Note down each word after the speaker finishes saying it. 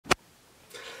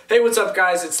Hey, what's up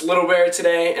guys, it's Little Bear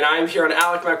today, and I'm here on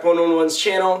AlecMac111's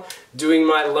channel doing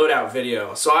my loadout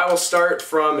video. So I will start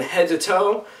from head to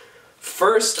toe.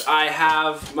 First, I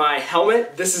have my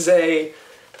helmet. This is a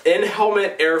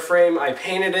in-helmet airframe. I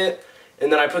painted it, and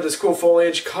then I put this cool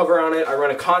foliage cover on it. I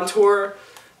run a contour,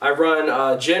 I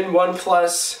run Gen 1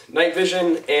 Plus night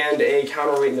vision, and a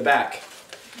counterweight in the back.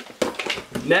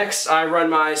 Next, I run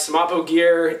my Systema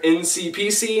gear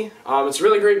NCPC. It's a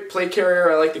really great plate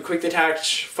carrier. I like the quick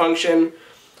detach function.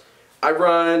 I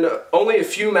run only a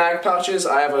few mag pouches.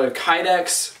 I have a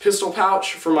Kydex pistol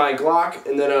pouch for my Glock,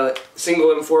 and then a single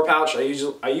M4 pouch.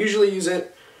 I usually use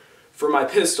it for my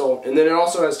pistol, and then it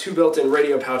also has two built-in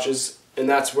radio pouches, and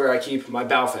that's where I keep my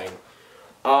Baofeng.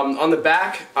 On the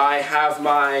back, I have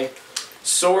my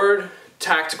sword,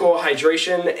 tactical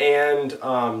hydration,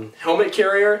 and helmet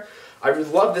carrier. I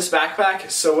love this backpack,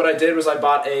 so what I did was I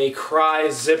bought a Cry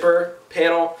zipper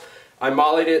panel. I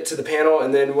mollied it to the panel,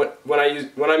 and then when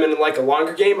I'm in like a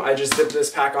longer game, I just zip this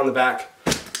pack on the back.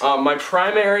 My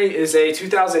primary is a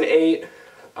 2008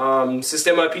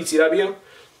 Systema PTW.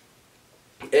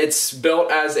 It's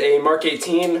built as a Mark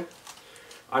 18.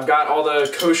 I've got all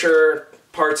the kosher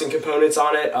parts and components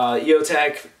on it.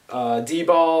 EOTech,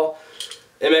 D-ball,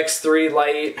 MX3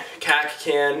 light, CAC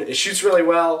can. It shoots really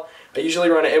well. I usually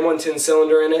run an M110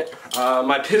 cylinder in it.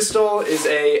 My pistol is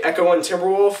a Echo 1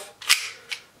 Timberwolf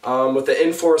with the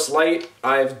Enforce light.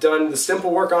 I've done the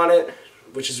simple work on it,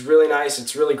 which is really nice.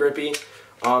 It's really grippy.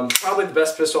 Probably the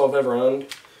best pistol I've ever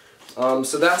owned.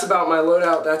 So that's about my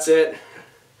loadout. That's it.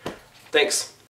 Thanks.